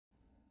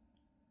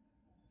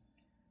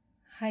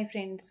Hi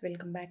friends,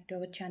 welcome back to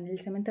our channel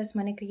Samantha's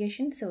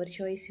Manacreations, our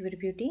choice your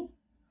beauty.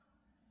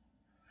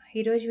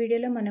 ఈ రోజు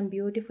వీడియోలో మనం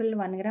beautiful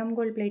 1 gram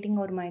gold plating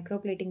are micro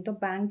plating తో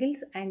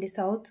bangles and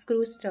south screw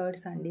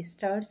studs అండి.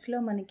 Studs లో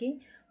మనకి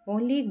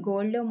only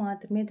gold లో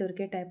మాత్రమే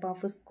దొరికే టైప్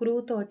ఆఫ్ స్క్రూ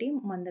తోటి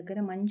మన దగ్గర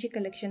మంచి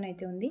కలెక్షన్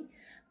అయితే ఉంది.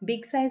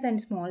 Big size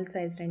and small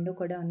size రెండు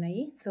కూడా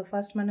ఉన్నాయి. సో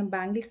ఫస్ట్ మనం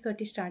బ్యాంగిల్స్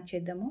తోటి స్టార్ట్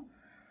చేద్దాము.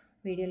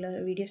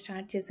 వీడియో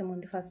స్టార్ట్ చేసే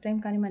ముందు ఫస్ట్ టైం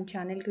కానీ మన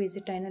ఛానల్కి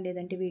విజిట్ అయినా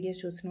లేదంటే వీడియోస్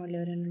చూసిన వాళ్ళు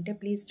ఎవరైనా ఉంటే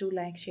please do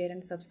like, share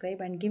and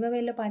subscribe and give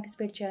అవేలో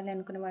participate చేయాలి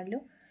అనుకున్న వాళ్ళు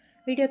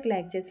వీడియోకి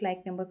లైక్ చేసి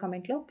లైక్ నెంబర్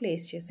కామెంట్లో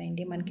ప్లేస్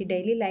చేసేయండి. మనకి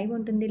డైలీ లైవ్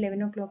ఉంటుంది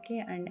 11 o'clockకి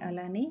అండ్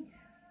అలానే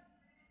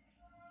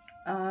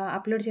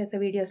అప్లోడ్ చేసే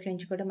వీడియోస్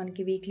నుంచి కూడా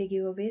మనకి వీక్లీ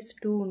గివ్ అవేస్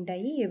 2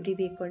 ఉంటాయి ఎవ్రీ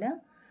వీక్ కూడా.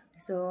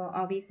 సో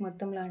ఆ వీక్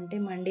మొత్తంలో అంటే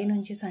మండే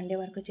నుంచి సండే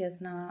వరకు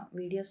చేసిన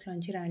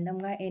వీడియోస్లోంచి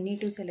ర్యాండమ్గా ఎనీ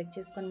 2 సెలెక్ట్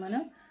చేసుకొని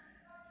మనం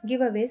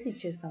గివ్ అవేస్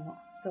ఇచ్చేస్తాము.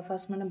 సో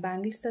ఫస్ట్ మనం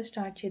బ్యాంగిల్స్తో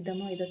స్టార్ట్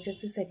చేద్దాము. ఇది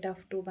వచ్చేసి set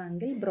of 2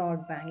 bangle,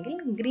 broad bangle,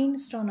 green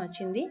stone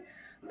వచ్చింది.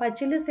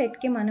 పచ్చలు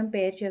సెట్కి మనం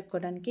పేర్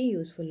చేసుకోవడానికి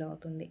యూస్ఫుల్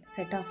అవుతుంది.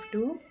 Set of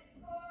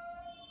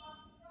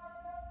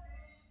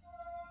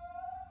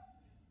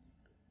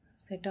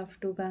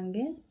 2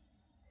 bangle,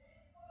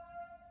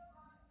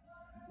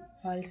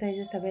 all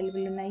sizes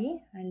available ఉన్నాయి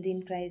అండ్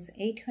దీని price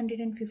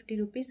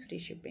 850 rupees free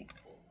shipping.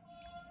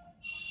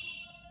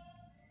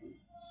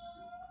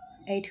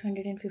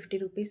 850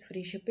 rupees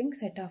free shipping.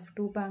 Set of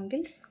 2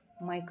 bangles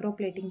micro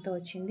ప్లేటింగ్తో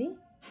వచ్చింది.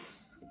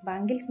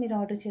 బ్యాంగిల్స్ మీరు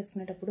ఆర్డర్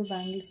చేసుకునేటప్పుడు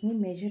బ్యాంగిల్స్ని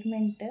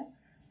మెజర్మెంట్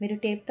మీరు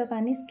టేప్తో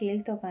కానీ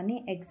స్కేల్తో కానీ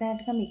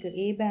ఎగ్జాక్ట్గా మీకు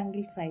ఏ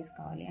బ్యాంగిల్ సైజ్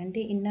కావాలి అంటే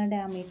ఇన్నర్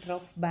డయామీటర్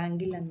ఆఫ్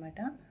బ్యాంగిల్ అనమాట.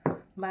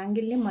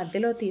 బ్యాంగిల్ని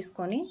మధ్యలో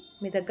తీసుకొని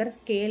మీ దగ్గర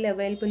స్కేల్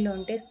అవైలబుల్లో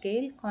ఉంటే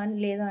స్కేల్ కానీ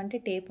లేదా అంటే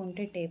టేప్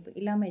ఉంటే టేప్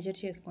ఇలా మెజర్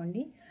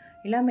చేసుకోండి.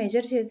 ఇలా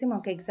మెజర్ చేసి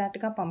మాకు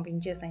ఎగ్జాక్ట్గా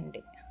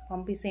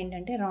పంపిస్తే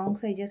ఏంటంటే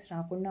రాంగ్ సైజెస్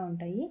రాకుండా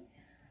ఉంటాయి.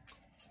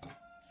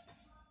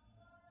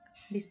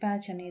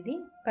 డిస్పాచ్ అనేది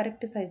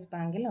కరెక్ట్ సైజ్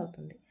బ్యాంగిల్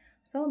అవుతుంది.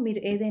 సో మీరు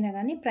ఏదైనా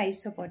కానీ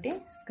ప్రైస్తో పాటే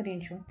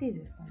స్క్రీన్ షాట్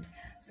తీసేసుకోండి.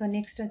 సో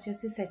నెక్స్ట్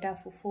వచ్చేసి సెట్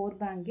ఆఫ్ 4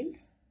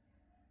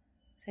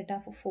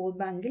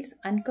 బ్యాంగిల్స్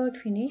అన్కర్డ్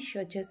ఫినిష్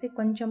వచ్చేసి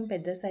కొంచెం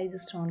పెద్ద size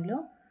స్టోన్లో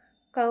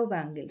curve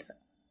bangles.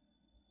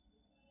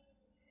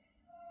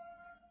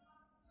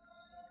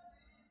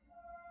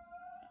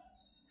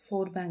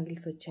 Four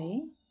bangles వచ్చాయి.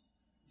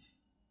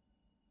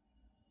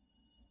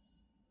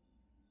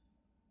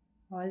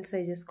 ఆల్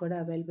సైజెస్ కూడా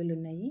అవైలబుల్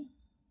ఉన్నాయి.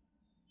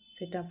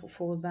 Set of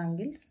 4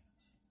 bangles.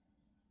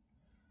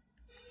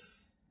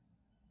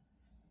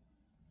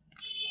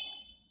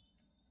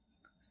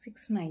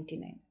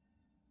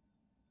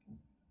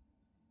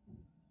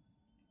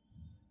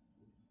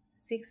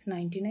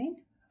 $699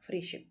 free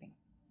shipping.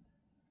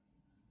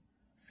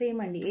 Same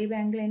అండి, ఏ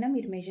బ్యాంగిల్ అయినా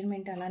మీరు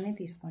మెజర్మెంట్ అలానే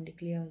తీసుకోండి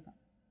క్లియర్గా.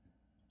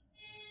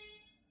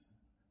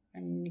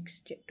 And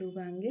next 2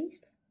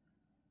 bangles.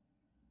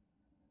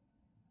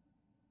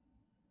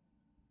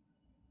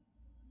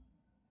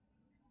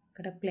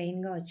 ఇక్కడ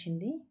ప్లెయిన్గా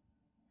వచ్చింది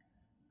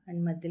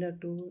అండ్ మధ్యలో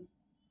 2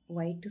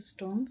 వైట్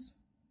స్టోన్స్.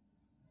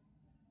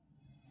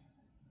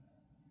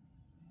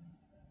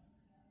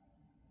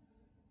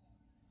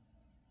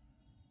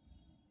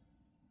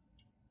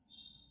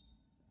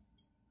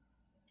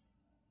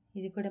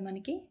 ఇది కూడా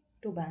మనకి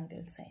 2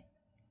 bangles.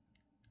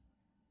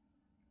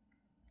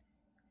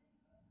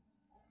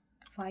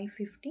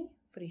 550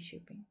 free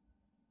shipping.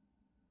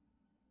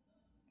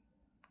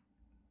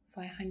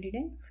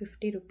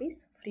 550 rupees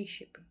free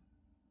shipping.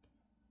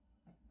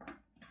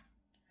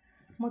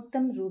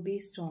 మొత్తం రూబీ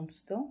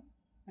స్టోన్స్తో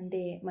అంటే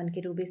మనకి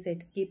రూబీ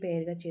సెట్స్కి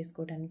పేర్గా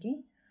చేసుకోవడానికి.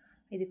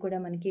 ఇది కూడా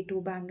మనకి 2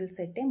 బ్యాంగిల్స్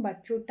సెట్టే, బట్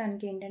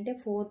చూడటానికి ఏంటంటే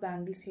 4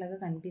 బ్యాంగిల్స్ లాగా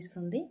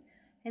కనిపిస్తుంది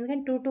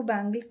ఎందుకంటే 2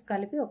 బ్యాంగిల్స్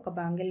కలిపి ఒక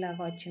బ్యాంగిల్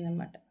లాగా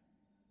వచ్చిందనమాట.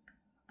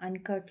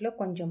 అన్కట్లో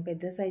కొంచెం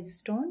పెద్ద సైజు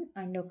స్టోన్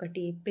అండ్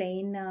ఒకటి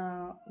plain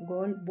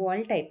gold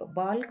ball type,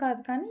 ball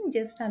కాదు కానీ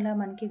జస్ట్ అలా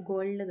మనకి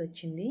గోల్డ్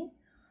వచ్చింది.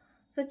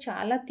 సో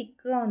చాలా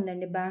థిక్గా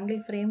ఉందండి. బ్యాంగిల్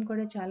ఫ్రేమ్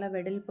కూడా చాలా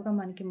వెడల్పుగా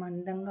మనకి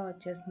మందంగా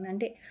వచ్చేస్తుంది,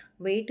 అంటే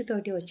వెయిట్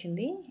తోటి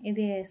వచ్చింది.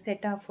 ఇది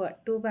set of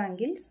 2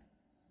 bangles.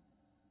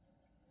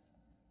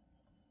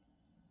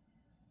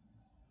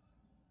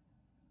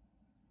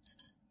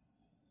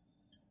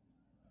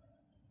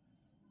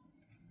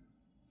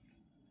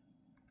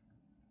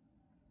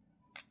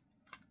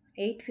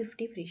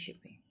 $850 free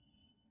shipping.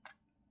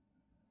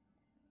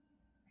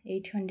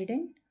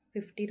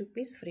 850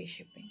 rupees free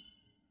shipping.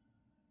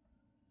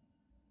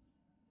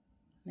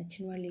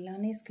 నచ్చిన వాళ్ళు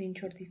ఇలానే స్క్రీన్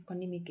షాట్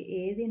తీసుకోండి. మీకు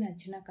ఏది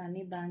నచ్చినా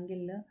కానీ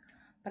బ్యాంగిల్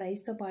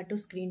ప్రైస్తో పాటు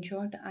స్క్రీన్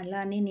షాట్,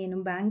 అలానే నేను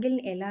బ్యాంగిల్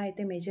ఎలా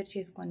అయితే మెజర్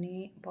చేసుకొని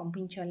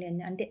పంపించాలి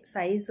అని అంటే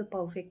సైజ్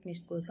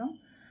పర్ఫెక్ట్నెస్ కోసం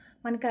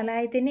మనకి అలా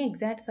అయితేనే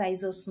ఎగ్జాక్ట్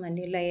సైజ్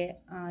వస్తుందండి.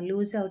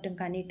 లూజ్ అవటం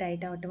కానీ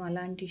టైట్ అవటం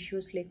అలాంటి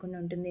ఇష్యూస్ లేకుండా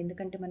ఉంటుంది.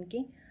 ఎందుకంటే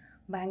మనకి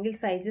బ్యాంగిల్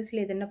సైజెస్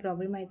ఏదైనా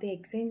ప్రాబ్లం అయితే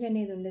ఎక్స్చేంజ్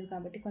అనేది ఉండదు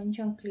కాబట్టి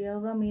కొంచెం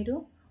క్లియర్గా మీరు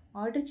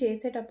ఆర్డర్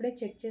చేసేటప్పుడే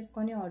చెక్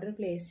చేసుకొని ఆర్డర్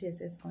ప్లేస్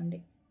చేసేసుకోండి.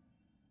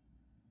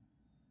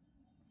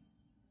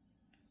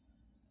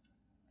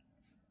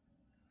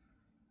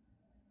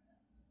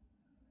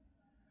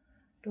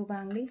 Two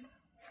bangles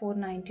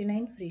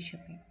 $499 free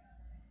shipping.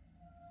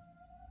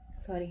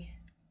 Sorry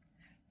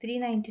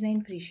 399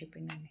 free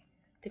shipping అండి.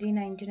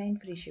 399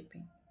 ఫ్రీ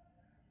షిప్పింగ్.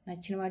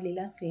 నచ్చిన వాళ్ళు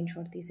ఇలా స్క్రీన్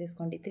షాట్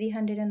తీసేసుకోండి.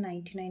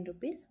 399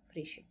 rupees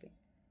free shipping.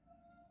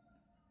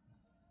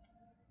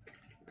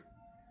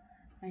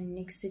 And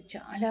next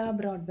చాలా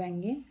బ్రాడ్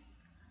బ్యాంగిల్,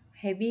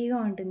 హెవీగా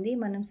ఉంటుంది.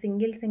 మనం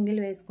సింగిల్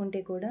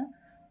వేసుకుంటే కూడా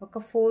ఒక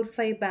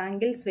 4-5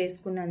 బ్యాంగిల్స్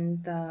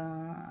వేసుకున్నంత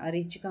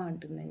రిచ్గా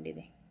ఉంటుందండి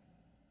ఇది.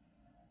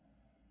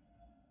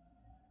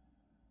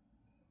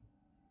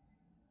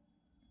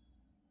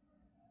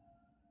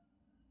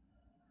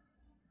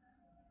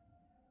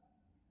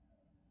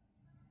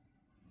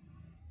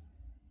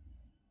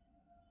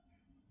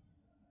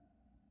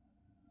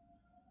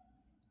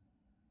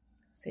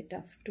 Set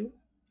of 2,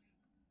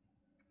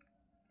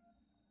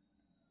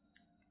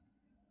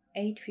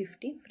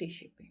 850 free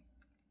shipping.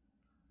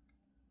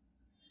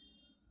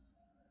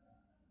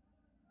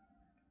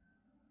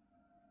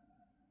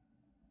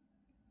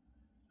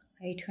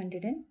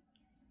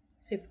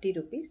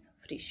 ₹850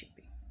 free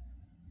shipping.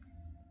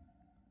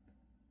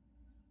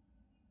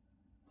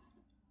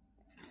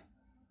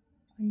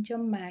 కొంచెం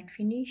మ్యాట్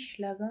ఫినిష్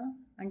లాగా,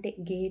 అంటే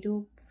గేరు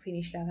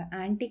ఫినిష్ లాగా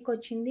యాంటిక్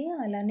వచ్చింది.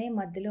 అలానే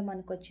మధ్యలో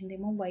మనకు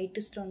వచ్చిందేమో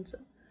వైట్ స్టోన్స్,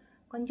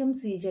 కొంచెం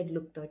సీజెడ్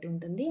లుక్ తోటి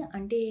ఉంటుంది.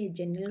 అంటే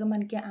జనరల్గా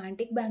మనకి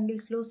యాంటిక్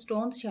బ్యాంగిల్స్లో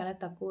స్టోన్స్ చాలా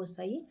తక్కువ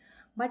వస్తాయి,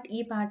 బట్ ఈ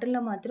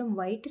ప్యాటర్న్లో మాత్రం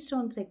వైట్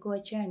స్టోన్స్ ఎక్కువ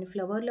వచ్చాయి. అండ్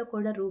ఫ్లవర్లో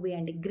కూడా రూబీ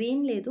అండి,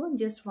 గ్రీన్ లేదు,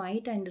 just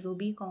white and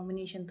ruby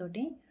combination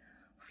తోటి,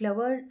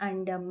 ఫ్లవర్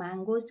అండ్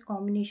మ్యాంగోస్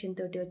కాంబినేషన్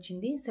తోటి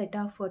వచ్చింది. Set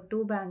of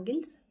 2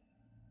 bangles.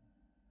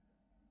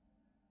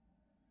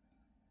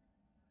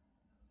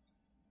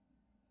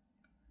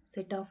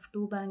 Set of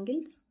 2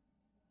 bangles,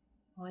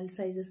 all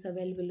sizes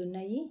available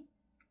ఉన్నాయి.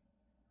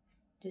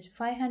 Just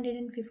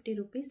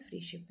 ₹550 free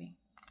shipping.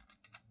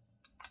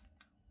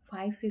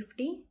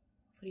 550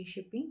 free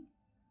shipping.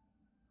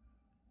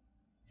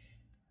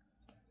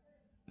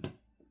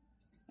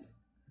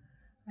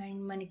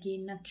 And మనకి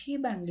nakshi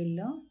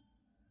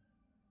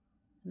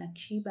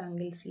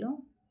బ్యాంగిల్స్లో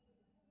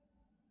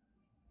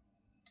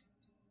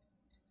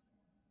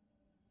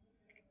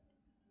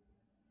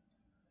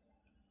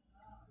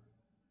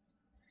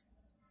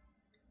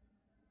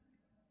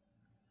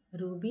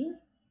ruby,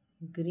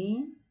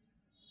 green,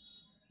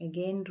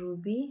 again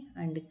ruby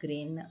and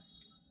green,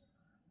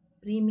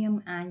 premium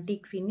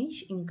antique finish.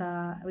 ఇంకా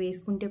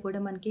వేసుకుంటే కూడా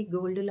మనకి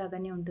gold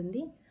లాగానే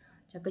ఉంటుంది.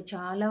 చక్కగా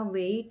చాలా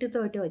వెయిట్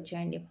తోటి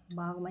వచ్చాయండి,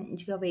 బాగా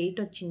మంచిగా వెయిట్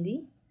వచ్చింది.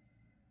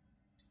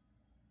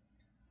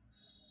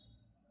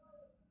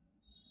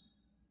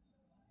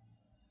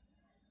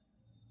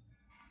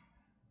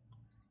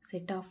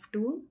 Set of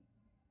 2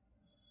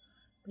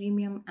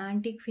 premium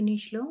antique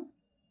ఫినిష్లో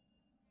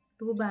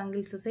 2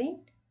 bangles set.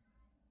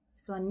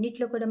 So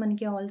అన్నిట్లో కూడా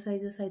మనకి ఆల్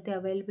సైజెస్ అయితే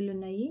అవైలబుల్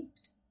ఉన్నాయి.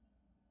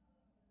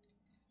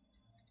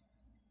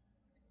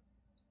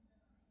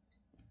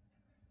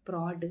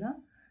 బ్రాడ్గా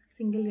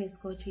సింగిల్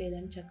వేసుకోవచ్చు,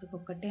 లేదంటే చక్కగా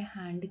ఒక్కటే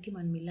హ్యాండ్కి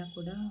మనం ఇలా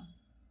కూడా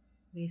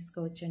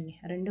వేసుకోవచ్చు అండి.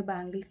 2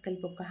 బ్యాంగిల్స్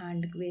కలిపి ఒక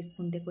హ్యాండ్కి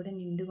వేసుకుంటే కూడా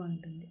నిండుగా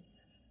ఉంటుంది.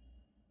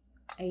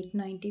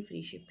 890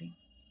 free shipping.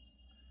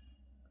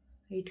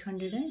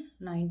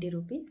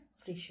 ₹890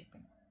 free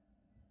shipping.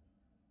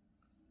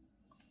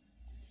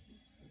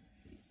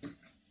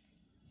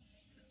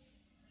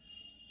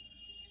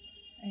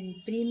 And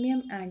premium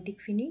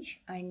antique finish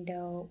and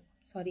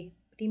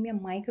premium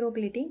micro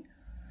plating.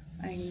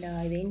 And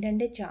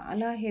ఇదేంటంటే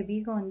చాలా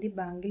హెవీగా ఉంది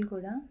బ్యాంగిల్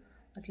కూడా.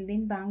 అసలు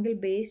దీని బ్యాంగిల్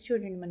బేస్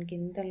చూడండి మనకి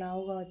ఎంత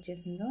లావుగా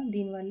వచ్చేసిందో,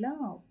 దీనివల్ల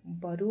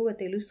బరువుగా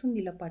తెలుస్తుంది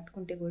ఇలా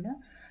పట్టుకుంటే కూడా.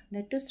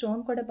 దట్టు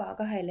స్టోన్ కూడా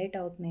బాగా హైలైట్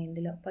అవుతున్నాయి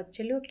ఇందులో.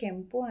 పచ్చలు,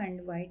 కెంపు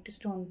and white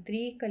stone,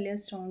 3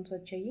 colour stones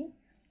వచ్చాయి.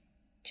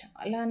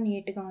 చాలా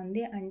నీట్గా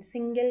ఉంది. అండ్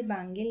సింగిల్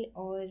బ్యాంగిల్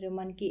ఆర్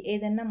మనకి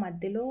ఏదన్నా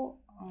మధ్యలో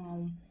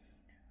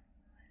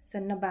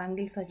సన్న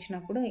బ్యాంగిల్స్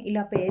వచ్చినప్పుడు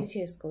ఇలా పేర్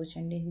చేసుకోవచ్చు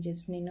అండి.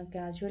 జస్ట్ నేను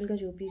క్యాజువల్గా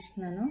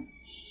చూపిస్తున్నాను,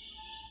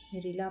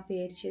 మీరు ఇలా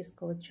పేర్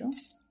చేసుకోవచ్చు.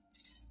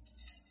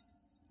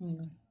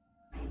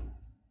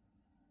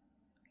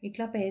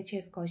 ఇట్లా పేర్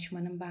చేసుకోవచ్చు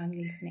మనం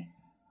బ్యాంగిల్స్ని.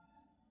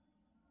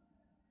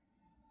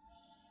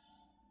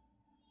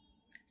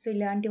 సో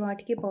ఇలాంటి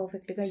వాటికి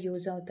పర్ఫెక్ట్గా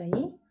యూజ్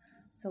అవుతాయి.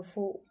 సో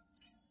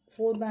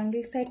 4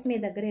 బ్యాంగిల్స్ సెట్ మీ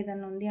దగ్గర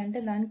ఏదైనా ఉంది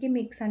అంటే దానికి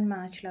మిక్స్ అండ్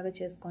మ్యాచ్ లాగా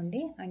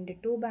చేసుకోండి. అండ్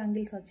 2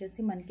 బ్యాంగిల్స్ వచ్చేసి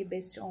మనకి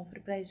బెస్ట్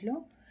ఆఫర్ ప్రైస్లో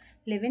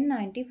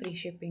 1190 free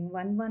shipping.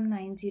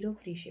 1190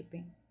 free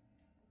shipping.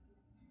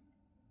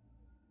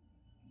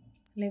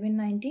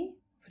 1190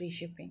 free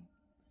shipping.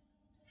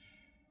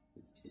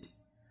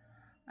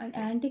 And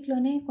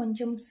యాంటిక్లోనే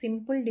కొంచెం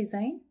సింపుల్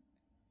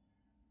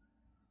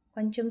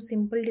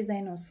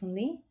డిజైన్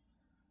వస్తుంది.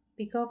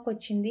 పికాక్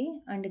వచ్చింది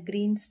and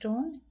green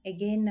stone,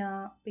 again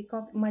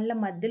peacock. మళ్ళీ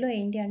మధ్యలో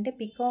ఏంటి అంటే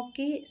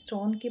పికాక్కి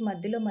స్టోన్కి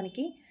మధ్యలో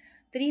మనకి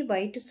 3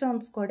 వైట్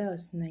స్టోన్స్ కూడా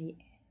వస్తున్నాయి.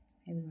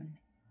 ఇదిగోండి,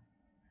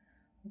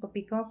 ఒక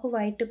peacock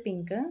white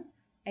pink,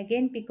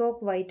 again peacock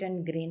white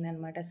and green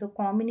అనమాట. సో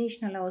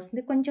కాంబినేషన్ అలా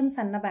వస్తుంది. కొంచెం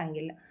సన్న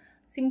బ్యాంగిల్,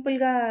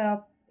 సింపుల్గా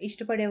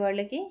ఇష్టపడే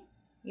వాళ్ళకి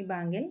ఈ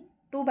బ్యాంగిల్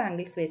 2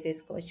 బ్యాంగిల్స్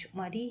వేసేసుకోవచ్చు.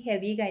 మరీ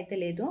హెవీగా అయితే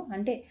లేదు,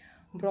 అంటే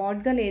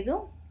బ్రాడ్గా లేదు,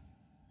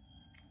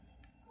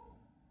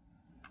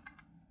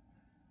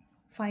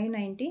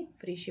 590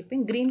 ఫ్రీ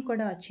షిప్పింగ్. గ్రీన్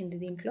కూడా వచ్చింది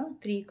దీంట్లో,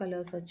 3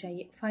 కలర్స్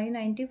వచ్చాయి.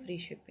 590 free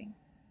shipping.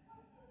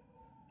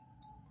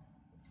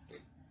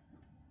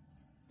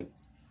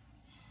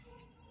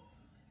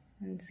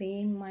 And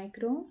same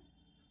micro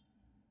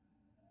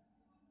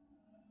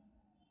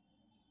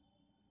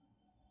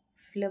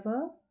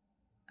flower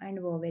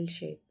and oval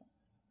shape.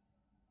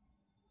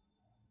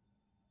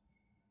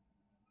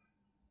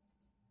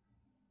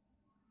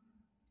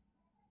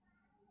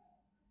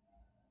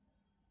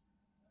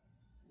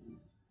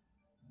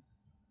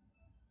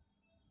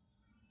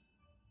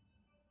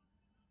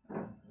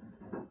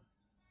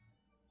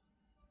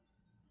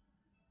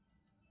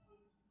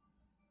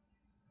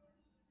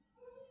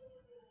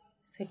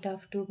 Set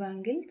of 2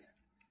 bangles,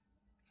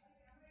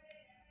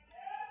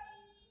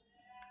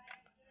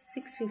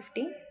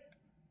 650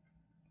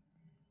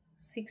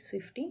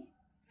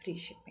 free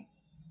shipping.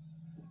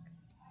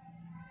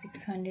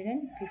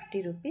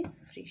 650 rupees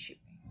free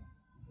shipping.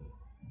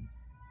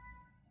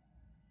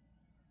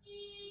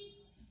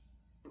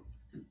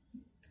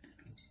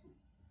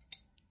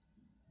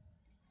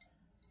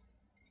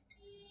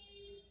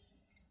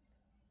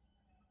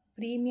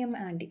 Premium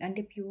antique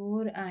అంటే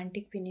ప్యూర్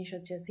యాంటిక్ ఫినిష్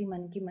వచ్చేసి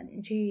మనకి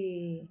మంచి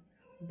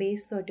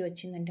బేస్ తోటి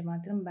వచ్చిందంటే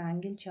మాత్రం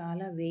బ్యాంగిల్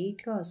చాలా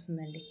వెయిట్గా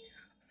వస్తుందండి.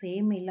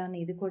 సేమ్ ఇలానే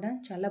ఇది కూడా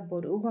చాలా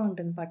బరువుగా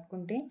ఉంటుంది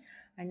పట్టుకుంటే.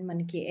 అండ్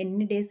మనకి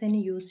ఎన్ని డేస్ అయినా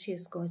యూస్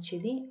చేసుకోవచ్చు.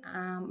 ఇది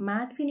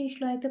మ్యాట్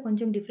ఫినిష్లో అయితే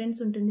కొంచెం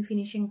డిఫరెన్స్ ఉంటుంది,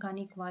 ఫినిషింగ్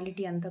కానీ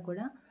క్వాలిటీ అంతా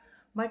కూడా.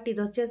 బట్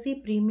ఇది వచ్చేసి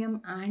ప్రీమియం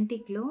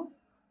యాంటిక్లో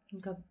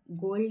ఇంకా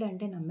గోల్డ్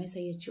అంటే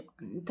నమ్మేసేయచ్చు,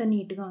 అంత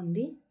నీట్గా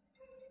ఉంది.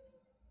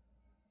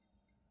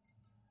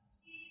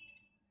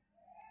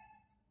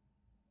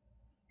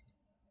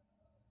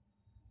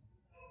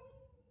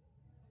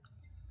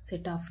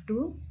 Set of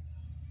 2.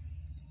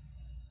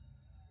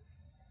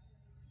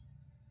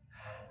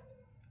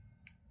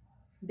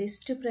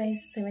 Best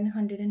price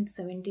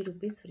 770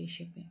 rupees free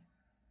shipping.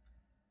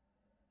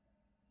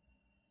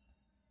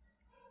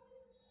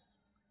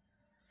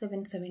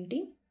 770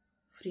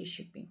 free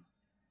shipping.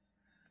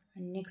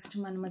 And next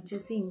మనం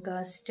వచ్చేసి ఇంకా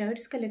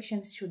స్టర్డ్స్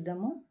కలెక్షన్స్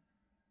చూద్దాము.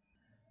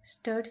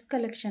 స్టర్డ్స్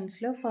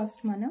కలెక్షన్స్లో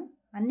ఫస్ట్ మనం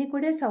అన్నీ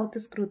కూడా సౌత్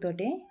స్క్రూ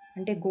తోటే,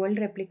 అంటే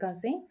గోల్డ్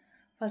రెప్లికాసే.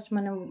 ఫస్ట్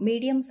మనం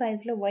మీడియం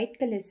సైజ్లో వైట్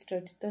కలర్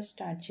స్టర్డ్స్తో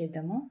స్టార్ట్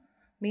చేద్దాము.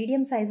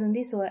 మీడియం సైజ్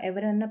ఉంది, సో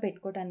ఎవరన్నా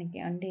పెట్టుకోవడానికి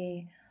అంటే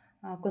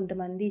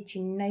కొంతమంది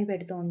చిన్నవి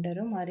పెడుతూ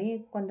ఉంటారు, మరి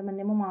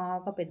కొంతమంది ఏమో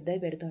బాగా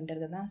పెద్దవి పెడుతూ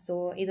ఉంటారు కదా. సో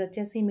ఇది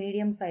వచ్చేసి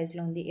మీడియం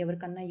సైజ్లో ఉంది,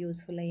 ఎవరికన్నా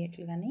యూస్ఫుల్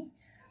అయ్యేట్లు. కానీ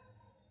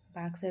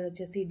బ్యాక్ సైడ్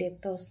వచ్చేసి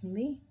డెప్త్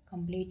వస్తుంది,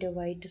 complete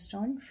white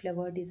stone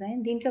flower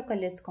design. దీంట్లో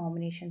కలర్స్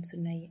కాంబినేషన్స్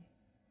ఉన్నాయి.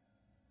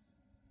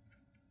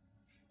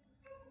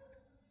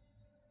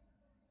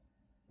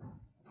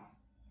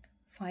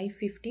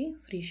 $550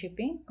 free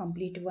shipping,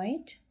 complete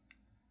white.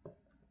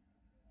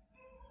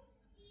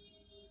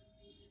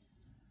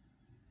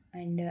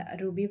 And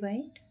ruby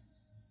white.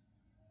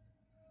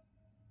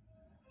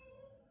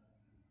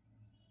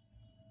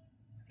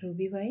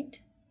 Ruby white.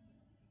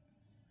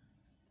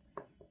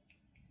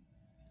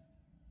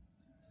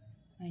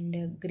 And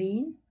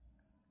green.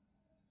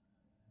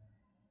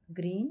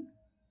 Green.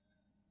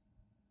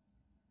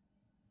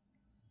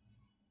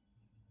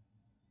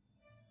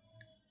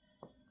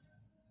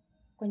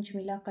 కొంచెం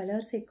ఇలా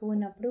కలర్స్ ఎక్కువ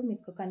ఉన్నప్పుడు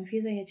మీకు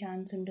కన్ఫ్యూజ్ అయ్యే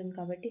ఛాన్స్ ఉంటుంది,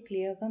 కాబట్టి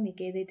క్లియర్గా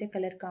మీకు ఏదైతే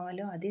కలర్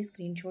కావాలో అదే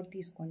స్క్రీన్ షాట్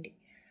తీసుకోండి.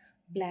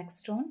 బ్లాక్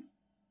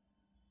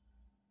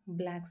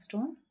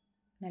స్టోన్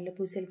నల్ల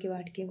పూసలకి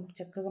వాటికి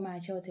చక్కగా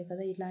మ్యాచ్ అవుతాయి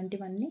కదా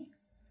ఇలాంటివన్నీ.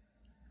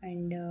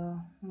 And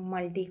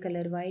multi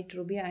colour white,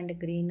 ruby and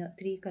green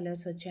 3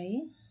 colours వచ్చాయి.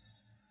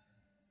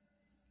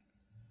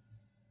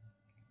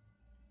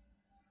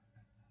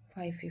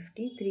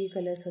 550 3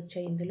 కలర్స్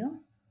వచ్చాయి ఇందులో.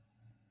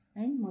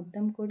 అండ్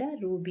మొత్తం కూడా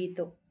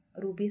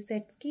రూబీ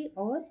సెట్స్కి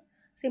ఆర్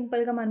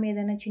సింపుల్గా మనం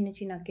ఏదైనా చిన్న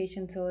చిన్న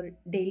అకేషన్స్ ఆర్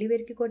డైలీ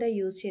వేర్కి కూడా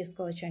యూజ్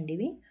చేసుకోవచ్చు అండి.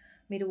 ఇవి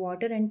మీరు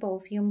వాటర్ అండ్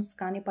పర్ఫ్యూమ్స్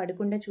కానీ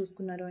పడకుండా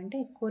చూసుకున్నారు అంటే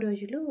ఎక్కువ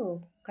రోజులు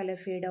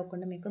కలర్ ఫేడ్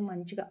అవ్వకుండా మీకు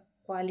మంచిగా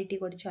క్వాలిటీ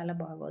కూడా చాలా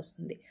బాగా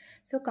వస్తుంది.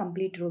 సో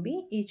కంప్లీట్ రూబీ,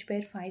 ఈచ్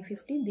పేర్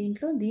 550.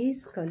 దీంట్లో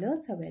దీస్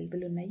కలర్స్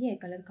అవైలబుల్ ఉన్నాయి. ఏ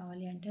కలర్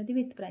కావాలి అంటే అది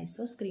విత్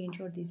ప్రైస్తో స్క్రీన్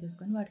షాట్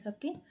తీసేసుకొని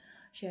వాట్సాప్కి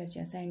షేర్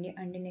చేసేయండి.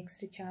 అండ్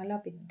నెక్స్ట్ చాలా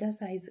పెద్ద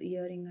సైజ్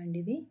ఇయర్ రింగ్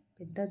అండి, ఇది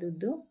పెద్ద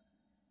దుద్దు.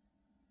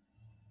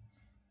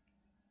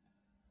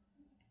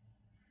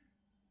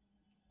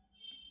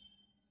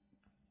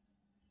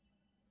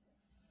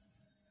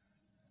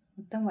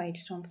 మొత్తం వైట్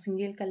స్టోన్,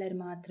 సింగిల్ కలర్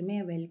మాత్రమే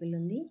అవైలబుల్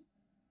ఉంది.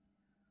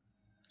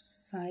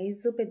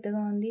 సైజు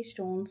పెద్దగా ఉంది,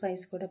 స్టోన్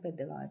సైజ్ కూడా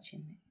పెద్దగా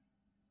వచ్చింది.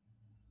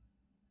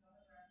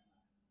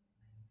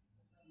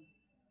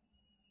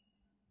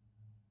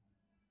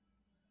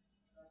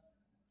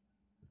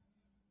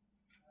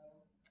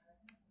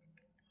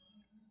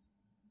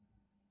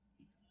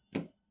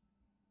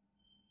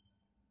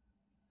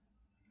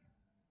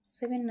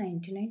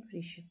 $799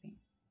 free shipping.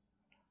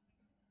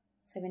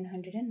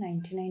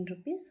 799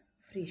 rupees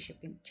free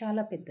shipping.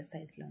 చాలా పెద్ద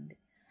సైజులో ఉంది.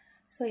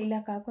 సో ఇలా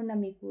కాకుండా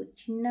మీకు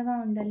చిన్నగా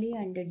ఉండాలి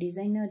అండ్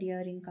డిజైనర్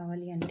ఇయర్ రింగ్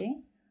కావాలి అంటే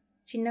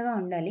చిన్నగా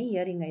ఉండాలి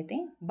ఇయర్ రింగ్ అయితే,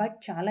 బట్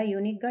చాలా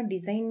యూనిక్గా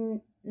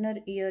డిజైనర్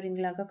ఇయర్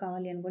రింగ్ లాగా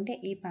కావాలి అనుకుంటే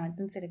ఈ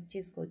ప్యాటర్న్ సెలెక్ట్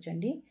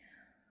చేసుకోవచ్చండి.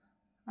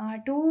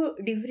 టూ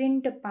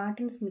డిఫరెంట్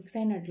ప్యాటర్న్స్ మిక్స్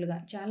అయినట్లుగా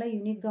చాలా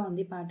యూనిక్గా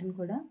ఉంది ప్యాటర్న్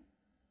కూడా.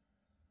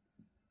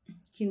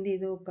 కింద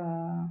ఏదో ఒక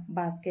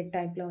బాస్కెట్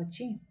టైప్లో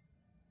వచ్చి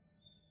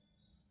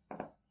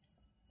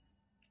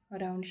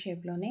round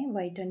షేప్లోనే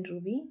white and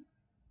ruby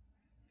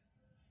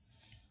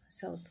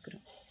south screw.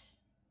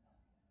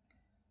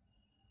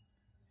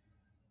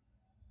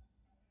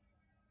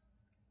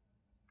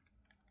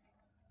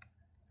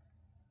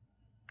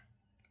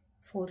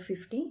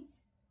 $450.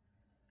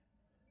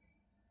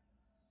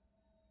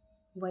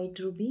 White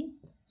ruby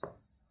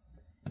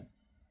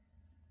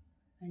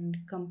and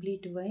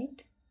complete white.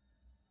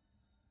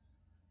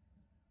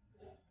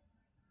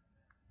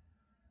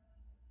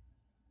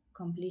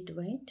 Complete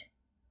white.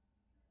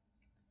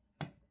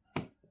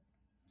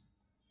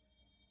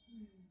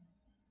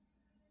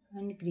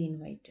 And green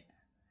white.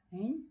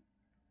 And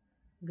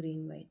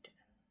green white.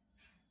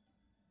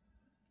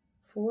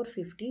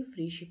 450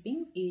 free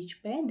shipping each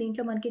పేర్.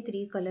 దీంట్లో మనకి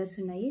 3 కలర్స్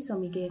ఉన్నాయి. సో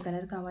మీకు ఏ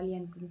కలర్ కావాలి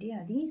అనుకుంటే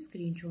అది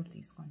స్క్రీన్ షాట్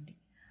తీసుకోండి.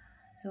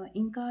 సో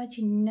ఇంకా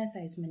చిన్న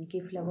సైజ్ మనకి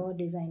ఫ్లవర్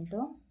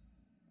డిజైన్తో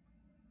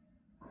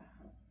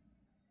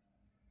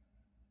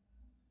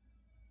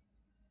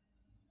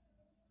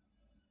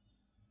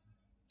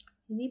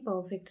ఇది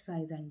పర్ఫెక్ట్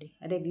సైజ్ అండి.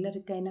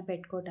 రెగ్యులర్కైనా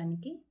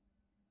పెట్టుకోవటానికి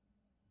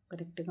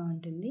కరెక్ట్గా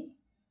ఉంటుంది.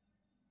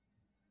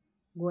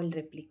 Gold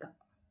replica.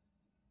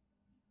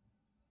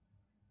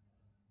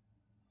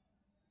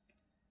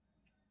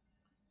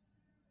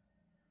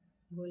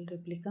 Gold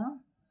replica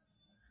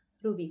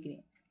ruby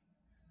green.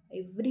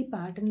 Every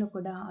ప్యాటర్న్లో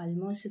కూడా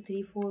ఆల్మోస్ట్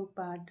 3-4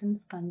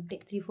 ప్యాటర్న్స్ కంటే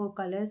 3-4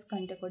 కలర్స్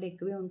కంటే కూడా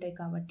ఎక్కువే ఉంటాయి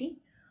కాబట్టి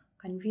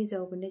కన్ఫ్యూజ్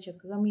అవ్వకుండా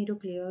చక్కగా మీరు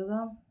క్లియర్గా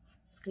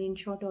స్క్రీన్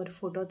షాట్ ఆర్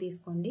ఫోటో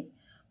తీసుకోండి.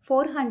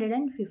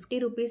 450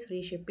 rupees free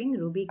shipping.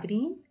 Ruby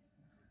green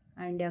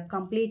and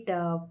complete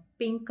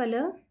pink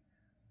colour,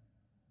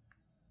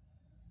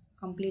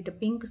 complete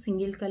pink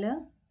single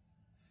colour.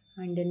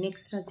 And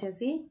next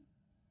వచ్చేసి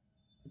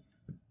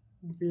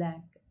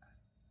black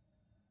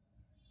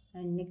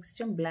and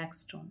next black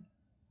stone.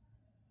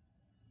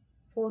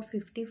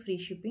 450 free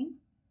shipping.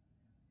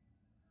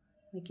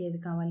 మీకు ఏది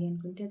కావాలి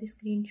అనుకుంటే అది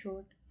స్క్రీన్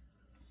షాట్.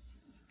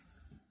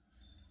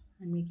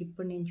 అండ్ మీకు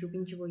ఇప్పుడు నేను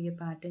చూపించబోయే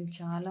ప్యాటర్న్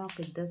చాలా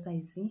పెద్ద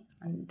సైజ్ది,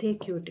 అంతే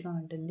క్యూట్గా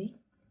ఉంటుంది.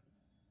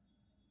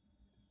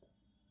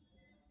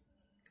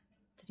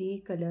 3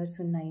 కలర్స్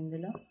ఉన్నాయి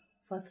ఇందులో.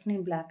 ఫస్ట్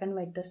నేను బ్లాక్ అండ్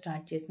వైట్తో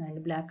స్టార్ట్ చేసినాను.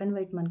 బ్లాక్ అండ్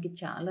వైట్ మనకి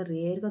చాలా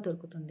రేర్గా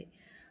దొరుకుతుంది.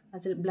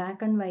 అసలు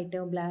black and white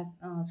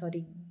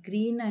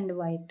green and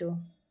white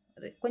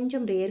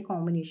కొంచెం రేర్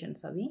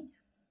కాంబినేషన్స్ అవి.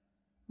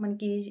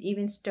 మనకి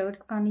ఈవెన్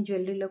స్టర్ట్స్ కానీ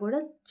జ్యువెలరీలో కూడా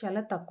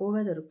చాలా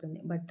తక్కువగా దొరుకుతుంది.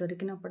 బట్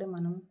దొరికినప్పుడే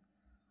మనం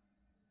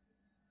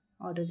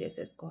ఆర్డర్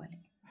చేసేసుకోవాలి.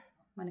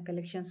 మన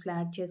కలెక్షన్స్లో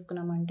యాడ్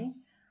చేసుకున్నామంటే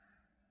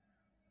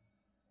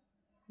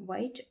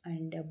white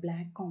and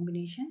black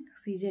combination.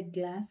 CZ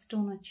glass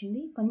stone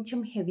వచ్చింది.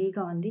 కొంచెం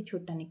హెవీగా ఉంది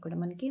చూడటానికి కూడా.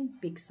 మనకి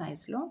బిగ్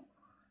సైజ్లో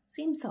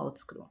same south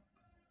screw.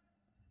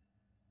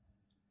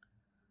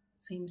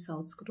 Same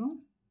south screw.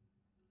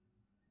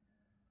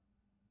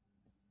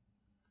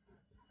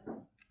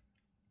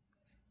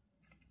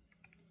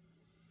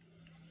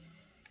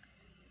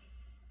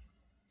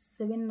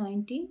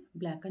 $790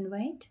 black and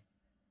white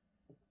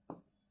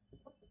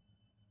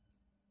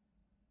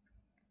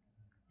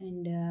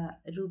and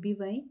ruby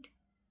white,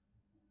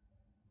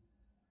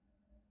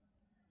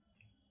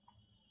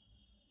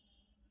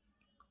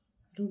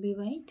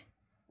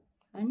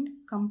 and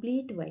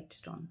complete white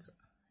stones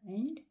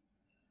and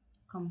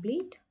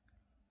complete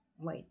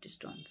white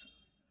stones.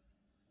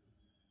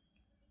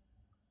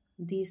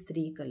 These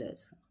 3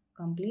 colors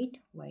complete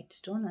white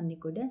stone అన్నీ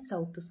కూడా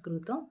సౌత్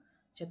స్క్రూతో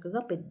చక్కగా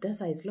పెద్ద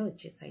సైజులో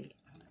వచ్చేసాయి.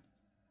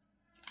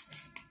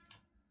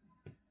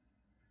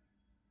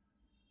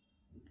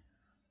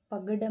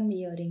 పగడం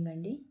ఇయర్ రింగ్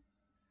అండి.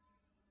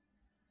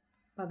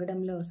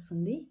 పగడంలో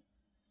వస్తుంది.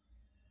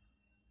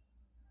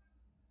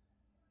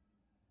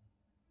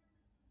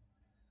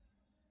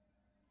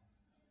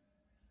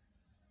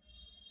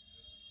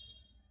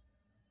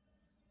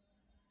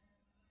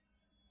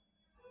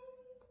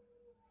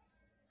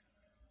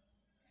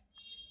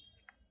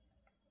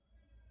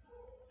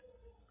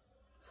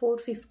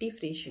 $450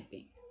 free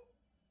shipping.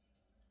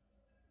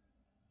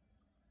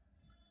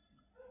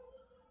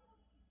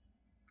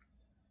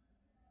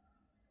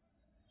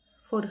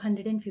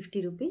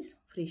 $450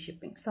 free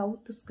shipping.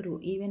 South screw.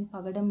 Even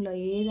పగడంలో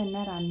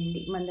ఏదన్నా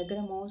రానివ్వండి, మన దగ్గర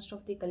మోస్ట్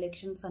ఆఫ్ ది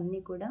కలెక్షన్స్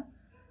అన్నీ కూడా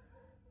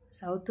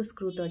సౌత్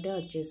స్క్రూతోటే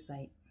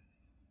వచ్చేస్తాయి.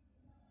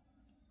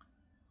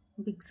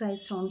 బిగ్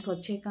సైజ్ స్టోన్స్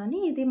వచ్చాయి కానీ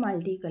ఇది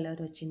మల్టీ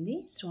కలర్ వచ్చింది.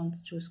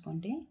 స్టోన్స్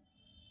చూసుకుంటే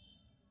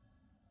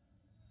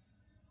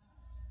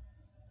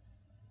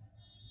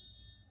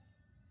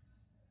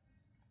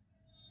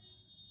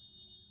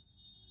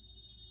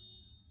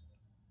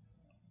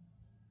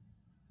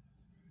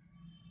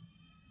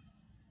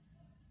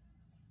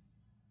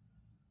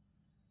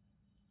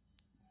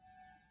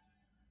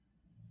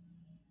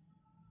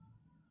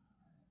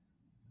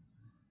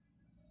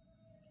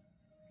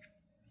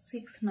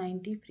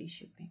 $690 free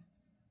shipping.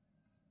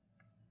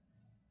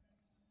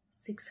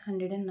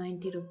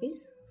 $690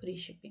 free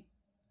shipping.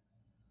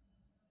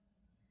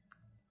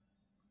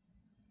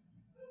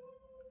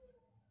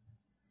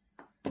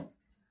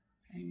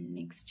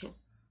 Next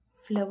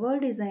flower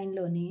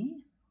డిజైన్లోనే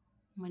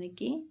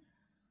మనకి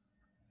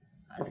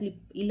అసలు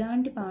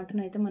ఇలాంటి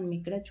ప్యాటర్న్ అయితే మనం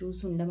ఇక్కడ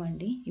చూసి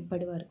ఉండమండి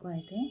ఇప్పటి వరకు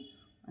అయితే.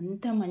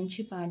 అంత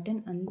మంచి ప్యాటర్న్,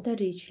 అంత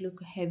రిచ్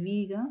లుక్,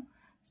 హెవీగా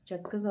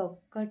చక్కగా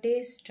ఒక్కటే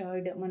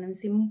స్టర్డ్, మనం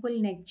సింపుల్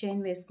నెక్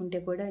చైన్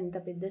వేసుకుంటే కూడా ఇంత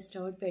పెద్ద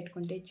స్టర్డ్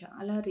పెట్టుకుంటే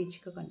చాలా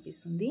రిచ్గా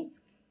కనిపిస్తుంది.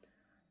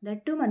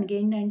 దట్టు మనకి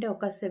ఏంటంటే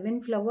ఒక 7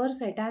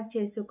 ఫ్లవర్స్ అటాచ్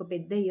చేసి ఒక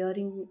పెద్ద ఇయర్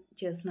రింగ్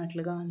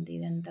చేసినట్లుగా ఉంది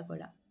ఇదంతా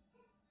కూడా.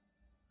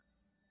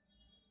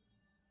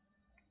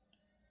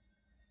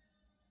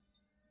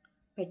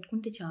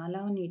 పెట్టుకుంటే చాలా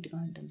నీట్గా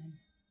ఉంటుందండి.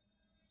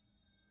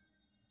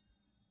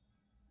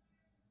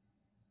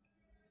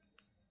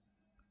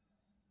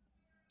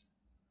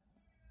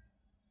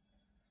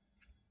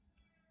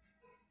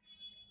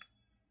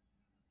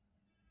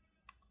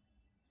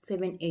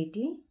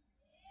 $780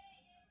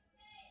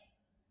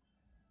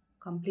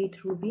 complete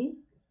ruby,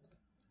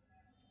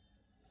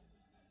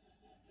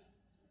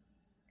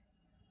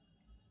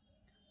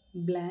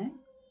 black,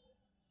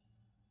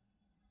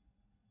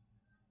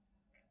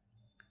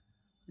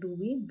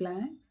 ruby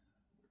black,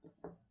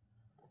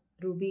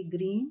 ruby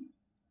green,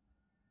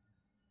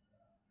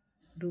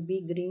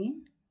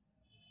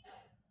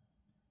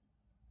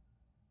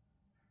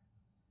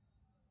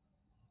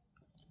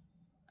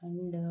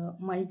 and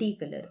multi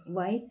colour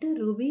white,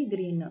 ruby,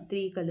 green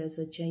 3 colours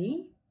వచ్చాయి.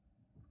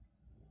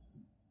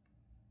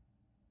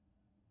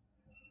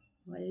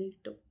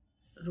 వైట్,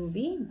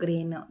 రూబీ,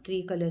 గ్రీన్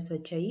 3 కలర్స్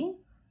వచ్చాయి.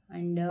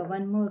 అండ్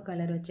 1 మోర్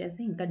కలర్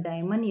వచ్చేసి ఇంకా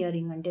డైమండ్ ఇయర్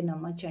రింగ్ అంటే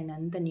నమ్మచ్చండి,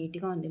 అంత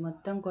నీట్గా ఉంది.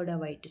 మొత్తం కూడా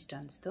వైట్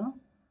స్టోన్స్తో.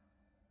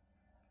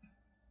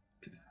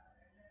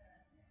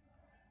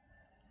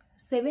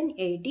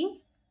 $780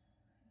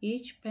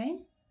 ఈచ్ పై.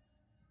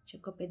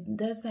 ఒక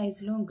పెద్ద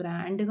సైజులో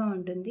గ్రాండ్గా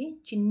ఉంటుంది.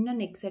 చిన్న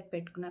నెక్ సెట్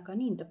పెట్టుకున్నా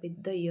కానీ ఇంత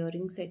పెద్ద ఇయర్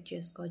రింగ్ సెట్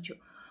చేసుకోవచ్చు.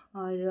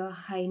 ఆర్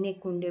హై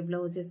నెక్ ఉండే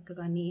బ్లౌజెస్కి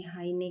కానీ,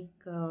 హై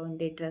నెక్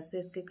ఉండే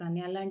డ్రెస్సెస్కి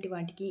కానీ, అలాంటి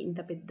వాటికి ఇంత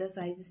పెద్ద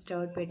సైజు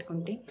స్టర్ట్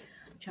పెట్టుకుంటే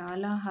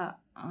చాలా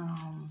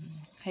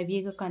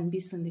హెవీగా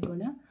కనిపిస్తుంది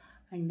కూడా.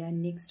 అండ్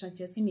నెక్స్ట్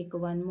వచ్చేసి మీకు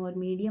 1 మోర్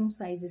మీడియం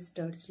సైజ్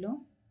స్టర్ట్స్లో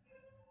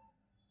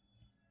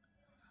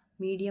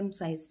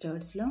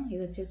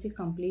ఇది వచ్చేసి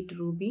కంప్లీట్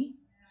రూబీ,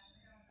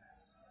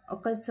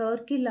 ఒక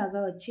సర్కిల్ లాగా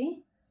వచ్చి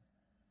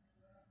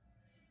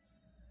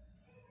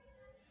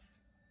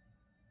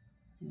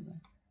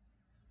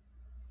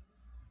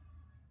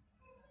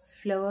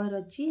ఫ్లవర్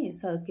వచ్చి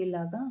సర్కిల్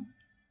లాగా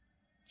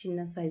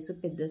చిన్న సైజు,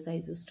 పెద్ద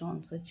సైజు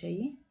స్టోన్స్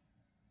వచ్చాయి.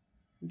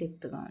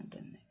 డెప్త్గా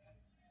ఉంటుంది.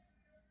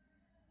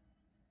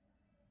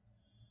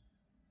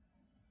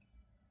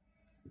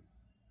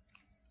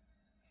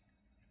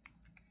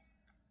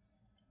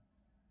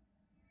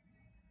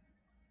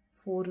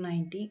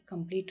 $490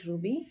 complete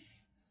ruby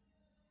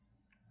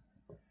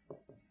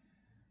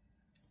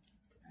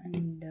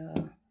and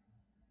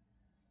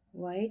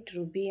white,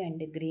 ruby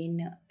and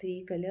green 3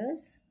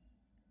 colours.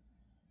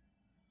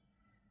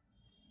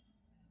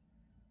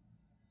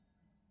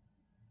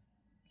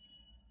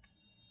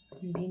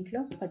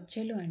 దీంట్లో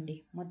పచ్చలు అండి,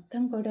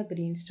 మొత్తం కూడా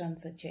గ్రీన్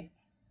స్టోన్స్ వచ్చాయి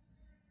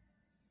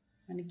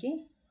మనకి.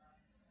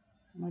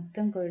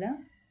 మొత్తం కూడా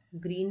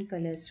గ్రీన్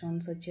కలర్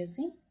స్టోన్స్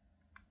వచ్చేసి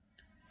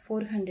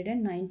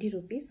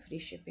 $490 ఫ్రీ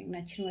షిప్పింగ్.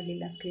 నచ్చిన వాళ్ళు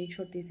ఇలా స్క్రీన్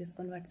షాట్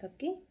తీసేసుకొని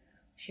వాట్సాప్కి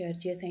షేర్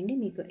చేసేయండి.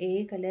 మీకు ఏ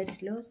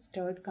కలర్స్లో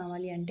స్టర్ట్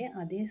కావాలి అంటే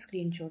అదే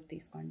స్క్రీన్ షాట్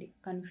తీసుకోండి,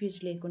 కన్ఫ్యూజ్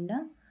లేకుండా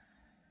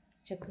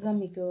చక్కగా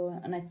మీకు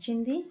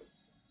నచ్చింది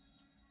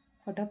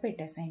ఫోటో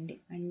పెట్టేసేయండి.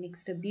 And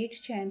next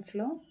beads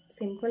చైన్స్లో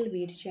simple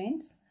beads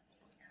chains.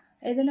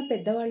 ఏదైనా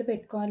పెద్దవాళ్ళు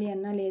పెట్టుకోవాలి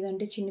అన్నా,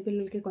 లేదంటే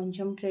చిన్నపిల్లలకి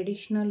కొంచెం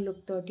ట్రెడిషనల్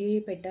లుక్ తోటి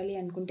పెట్టాలి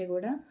అనుకుంటే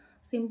కూడా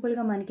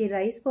సింపుల్గా మనకి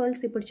రైస్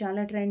పర్ల్స్ ఇప్పుడు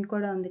చాలా ట్రెండ్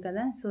కూడా ఉంది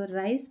కదా. So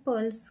rice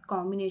pearls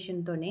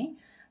కాంబినేషన్తోనే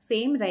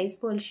same rice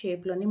pearl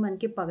షేప్లోనే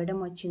మనకి పగడం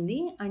వచ్చింది.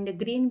 అండ్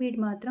గ్రీన్ బీడ్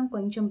మాత్రం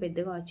కొంచెం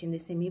పెద్దగా వచ్చింది,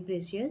 సెమీ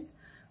ప్రెషియస్.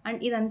 అండ్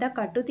ఇదంతా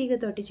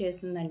కట్టుతీగతోటి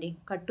చేస్తుందండి.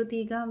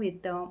 కట్టుతీగ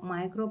విత్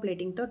మైక్రో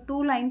ప్లేటింగ్తో 2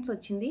 లైన్స్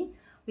వచ్చింది.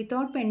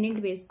 వితౌట్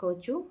పెండెంట్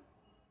వేసుకోవచ్చు.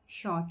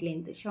 షార్ట్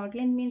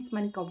లెంత్ మీన్స్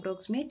మనకి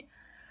approximate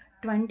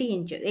 20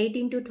 inches,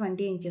 18 to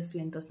 20 inches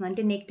length వస్తుంది.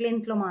 అంటే నెక్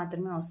లెంత్లో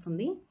మాత్రమే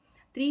వస్తుంది.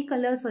 3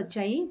 కలర్స్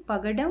వచ్చాయి,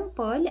 పగడం,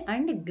 pearl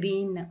and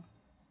green.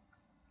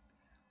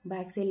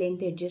 Back side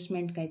length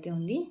అడ్జస్ట్మెంట్కి అయితే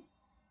ఉంది.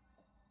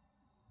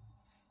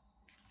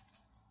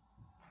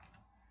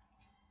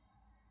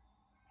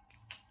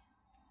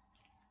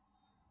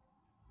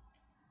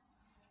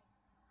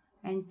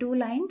 And 2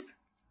 lines,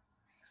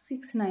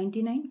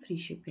 $699 free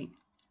shipping.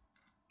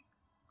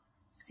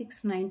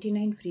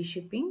 $699 free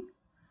shipping.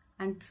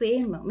 And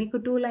same మీకు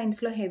 2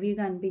 లైన్స్లో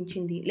హెవీగా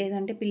అనిపించింది,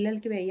 లేదంటే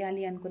పిల్లలకి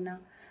వేయాలి అనుకున్నా,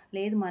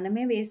 లేదు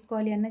మనమే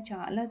వేసుకోవాలి అన్న,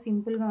 చాలా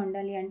సింపుల్గా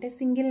ఉండాలి అంటే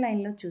సింగిల్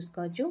లైన్లో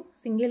చూసుకోవచ్చు.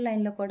 సింగిల్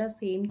లైన్లో కూడా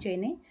same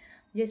చైనే,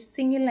 just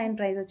single line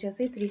price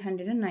వచ్చేసి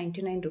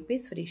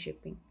 $399 ఫ్రీ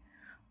షిప్పింగ్.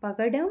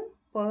 పగడం,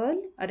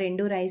 పర్ల్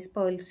 2 రైస్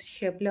పర్ల్స్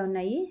షేప్లో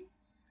ఉన్నాయి.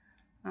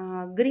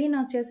 గ్రీన్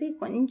వచ్చేసి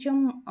కొంచెం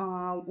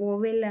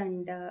ఓవెల్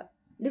అండ్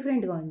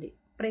డిఫరెంట్గా ఉంది,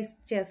 ప్రెస్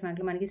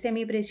చేసినట్లు మనకి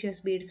సెమీ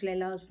ప్రెషియస్ బీడ్స్లో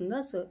ఎలా వస్తుందో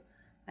సో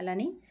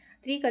అలానే.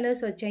 3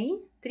 కలర్స్ వచ్చాయి.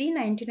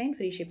 399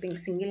 ఫ్రీ షిప్పింగ్.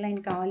 సింగిల్ లైన్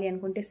కావాలి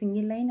అనుకుంటే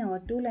సింగిల్ లైన్,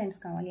 2 లైన్స్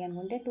కావాలి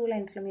అనుకుంటే 2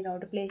 లైన్స్లో మీరు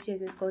ఆర్డర్ ప్లేస్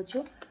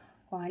చేసేసుకోవచ్చు.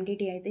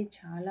 క్వాంటిటీ అయితే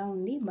చాలా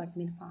ఉంది, బట్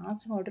మీరు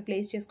ఫాస్ట్గా ఆర్డర్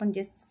ప్లేస్ చేసుకొని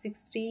జస్ట్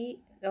 60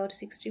 or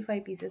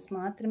 65 పీసెస్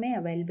మాత్రమే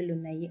అవైలబుల్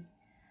ఉన్నాయి.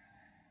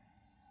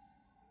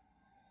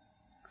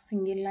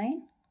 Single line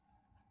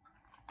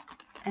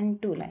and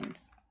 2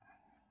 lines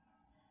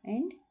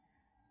and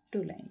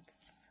 2 lines.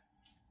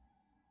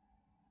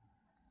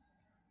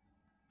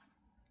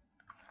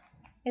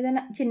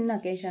 ఏదైనా చిన్న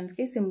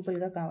అకేషన్స్కి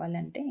సింపుల్గా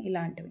కావాలంటే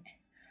ఇలాంటివి.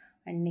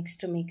 అండ్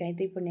నెక్స్ట్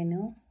మీకైతే ఇప్పుడు నేను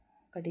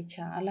ఒకటి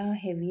చాలా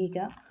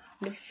హెవీగా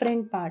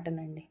డిఫరెంట్ ప్యాటర్న్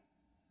అండి.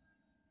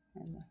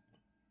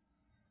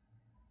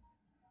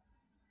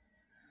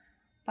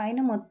 పైన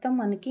మొత్తం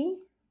మనకి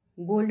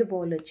గోల్డ్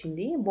బాల్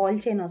వచ్చింది. బాల్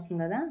చైన్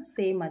వస్తుంది కదా,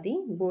 సేమ్ అది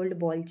గోల్డ్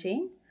బాల్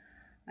చైన్.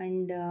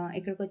 అండ్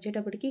ఇక్కడికి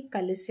వచ్చేటప్పటికి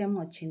కలశం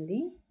వచ్చింది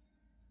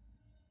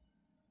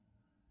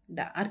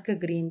డార్క్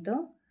గ్రీన్తో.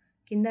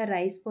 కింద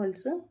రైస్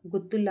బాల్స్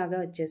గుత్తుల్లాగా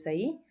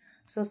వచ్చేసాయి.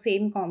 సో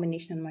సేమ్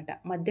కాంబినేషన్ అనమాట.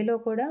 మధ్యలో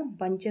కూడా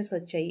బంచెస్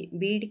వచ్చాయి.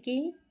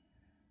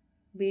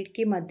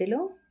 బీడ్కి మధ్యలో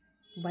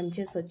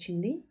బంచెస్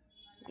వచ్చింది.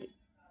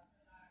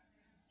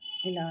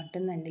 ఇలా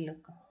ఉంటుందండి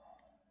look.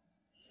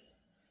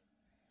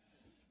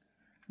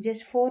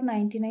 Just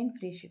 499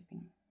 free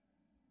shipping.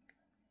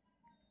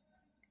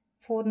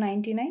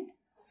 499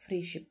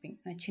 free shipping.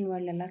 నచ్చిన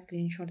వాళ్ళు అలా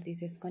స్క్రీన్ షాట్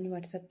తీసేసుకొని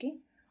వాట్సాప్కి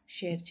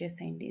షేర్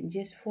చేసేయండి.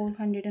 Just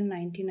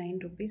 499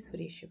 rupees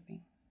free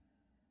shipping.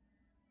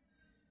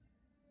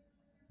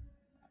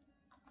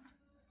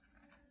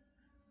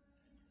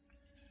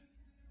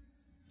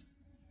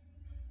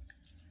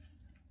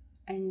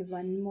 And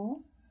one more.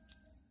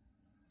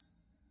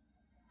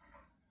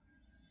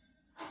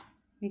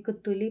 మీకు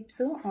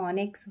తులిప్స్,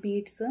 ఆనెక్స్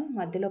బీడ్స్,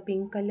 మధ్యలో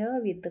పింక్ కలర్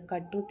విత్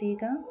కట్టు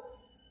తీగ.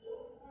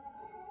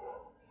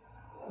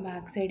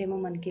 బ్యాక్ సైడ్ ఏమో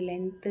మనకి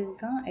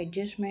లెంత్గా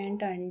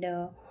అడ్జస్ట్మెంట్ అండ్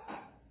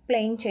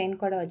ప్లెయిన్ చైన్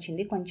కూడా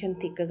వచ్చింది, కొంచెం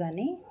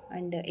థిక్గానే.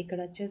 అండ్ ఇక్కడ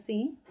వచ్చేసి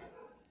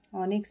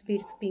ఆనెక్స్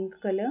beads pink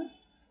colour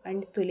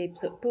and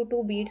tulips. Two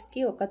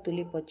బీడ్స్కి ఒక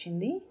తులిప్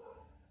వచ్చింది.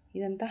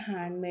 ఇదంతా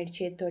హ్యాండ్ మేడ్,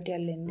 చేతితోటి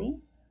అల్లింది.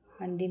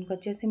 అండ్ దీనికి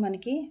వచ్చేసి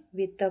మనకి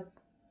విత్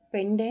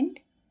పెండెంట్.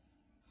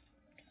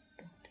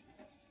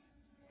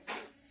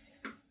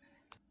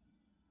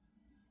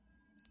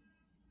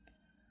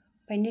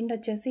 పెండెంట్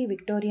వచ్చేసి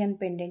Victorian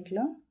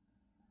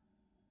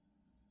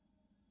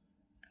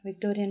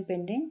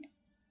pendant,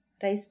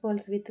 rice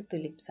balls with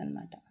tulips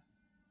అన్నమాట.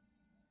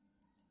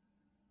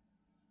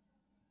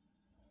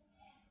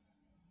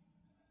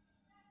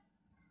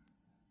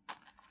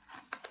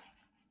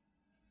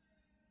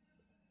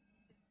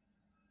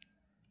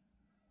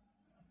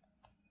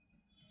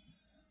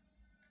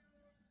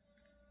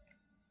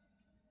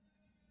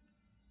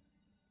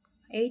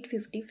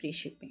 $850 free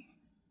shipping.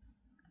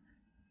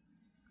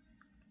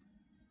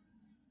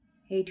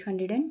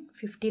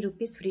 850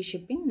 rupees free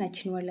shipping.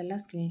 నచ్చిన వాళ్ళలా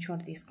స్క్రీన్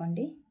షాట్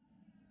తీసుకోండి.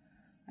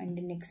 అండ్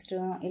నెక్స్ట్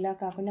ఇలా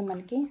కాకుండా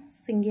మనకి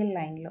సింగిల్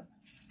లైన్లో,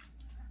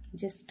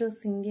 జస్ట్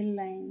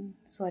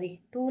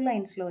టూ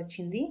లైన్స్లో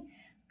వచ్చింది.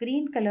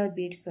 Green colour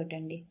beads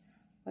తోటండి.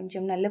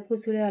 కొంచెం నల్ల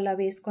పూసులు అలా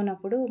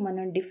వేసుకున్నప్పుడు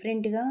మనం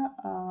డిఫరెంట్గా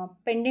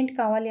పెండెంట్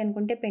కావాలి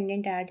అనుకుంటే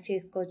పెండెంట్ యాడ్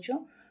చేసుకోవచ్చు,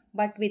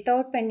 బట్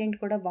వితౌట్ పెండెంట్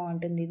కూడా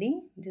బాగుంటుంది ఇది.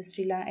 జస్ట్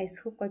ఇలా ఎస్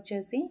హుక్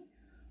వచ్చేసి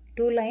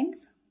 2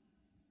 లైన్స్.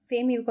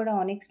 సేమ్ ఇవి కూడా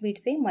ఆనెక్స్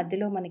బీడ్సే.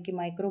 మధ్యలో మనకి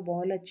మైక్రో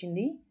బాల్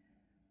వచ్చింది.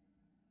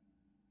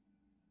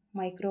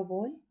 మైక్రో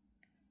బాల్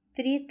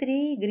 3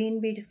 గ్రీన్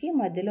బీడ్స్కి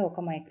మధ్యలో ఒక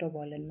మైక్రో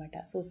బాల్ అనమాట.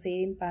 సో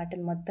సేమ్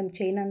ప్యాటర్న్ మొత్తం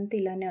చైన్ అంతా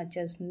ఇలానే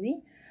వచ్చేస్తుంది.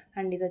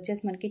 అండ్ ఇది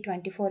వచ్చేసి మనకి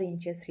 24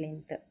 ఇంచెస్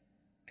లెంత్.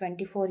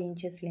 24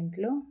 ఇంచెస్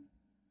లెంత్లో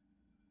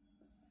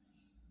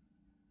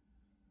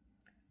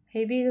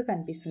హెవీగా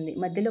కనిపిస్తుంది.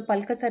 మధ్యలో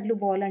పల్కసర్లు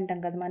బాల్ అంటాం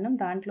కదా మనం,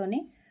 దాంట్లోనే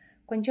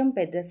కొంచెం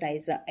పెద్ద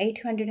సైజు.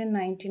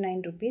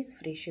 899 rupees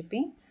free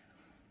shipping.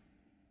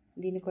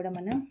 దీన్ని కూడా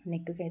మనం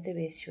నెక్కి అయితే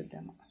వేసి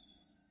చూద్దాము.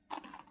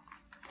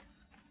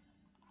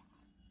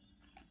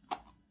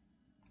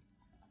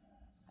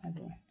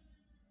 అదే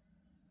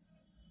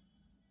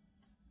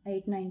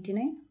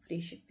 899 ఫ్రీ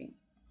షిప్పింగ్.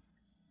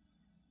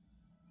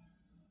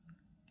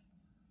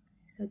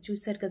 సో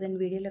చూసారు కదండి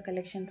వీడియోలో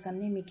కలెక్షన్స్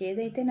అన్నీ. మీకు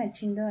ఏదైతే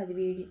నచ్చిందో అది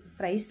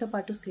ప్రైస్తో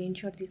పాటు స్క్రీన్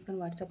షాట్ తీసుకొని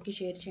వాట్సాప్కి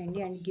షేర్ చేయండి.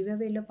 అండ్ గివ్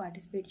అవేలో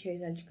పార్టిసిపేట్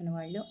చేయదలుచుకున్న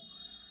వాళ్ళు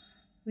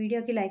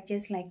వీడియోకి లైక్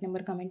చేసి లైక్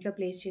నెంబర్ కమెంట్లో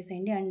ప్లేస్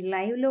చేసేయండి. అండ్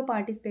లైవ్లో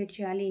పార్టిసిపేట్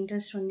చేయాలి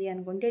ఇంట్రెస్ట్ ఉంది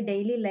అనుకుంటే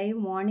డైలీ లైవ్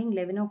మార్నింగ్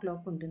 11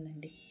 o'clock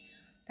ఉంటుందండి.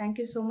 Thank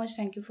you so much.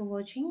 Thank you for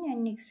watching.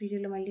 And next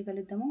వీడియోలో మళ్ళీ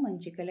కలుద్దాము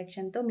మంచి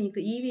కలెక్షన్తో. మీకు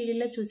ఈ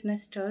వీడియోలో చూసిన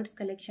స్టర్ట్స్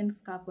కలెక్షన్స్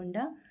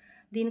కాకుండా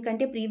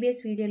దీనికంటే ప్రీవియస్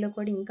వీడియోలో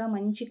కూడా ఇంకా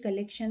మంచి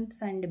కలెక్షన్స్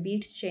అండ్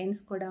బీడ్స్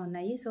చైన్స్ కూడా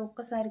ఉన్నాయి. సో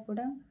ఒక్కసారి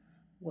కూడా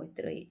go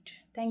through it.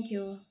 Thank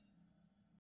you.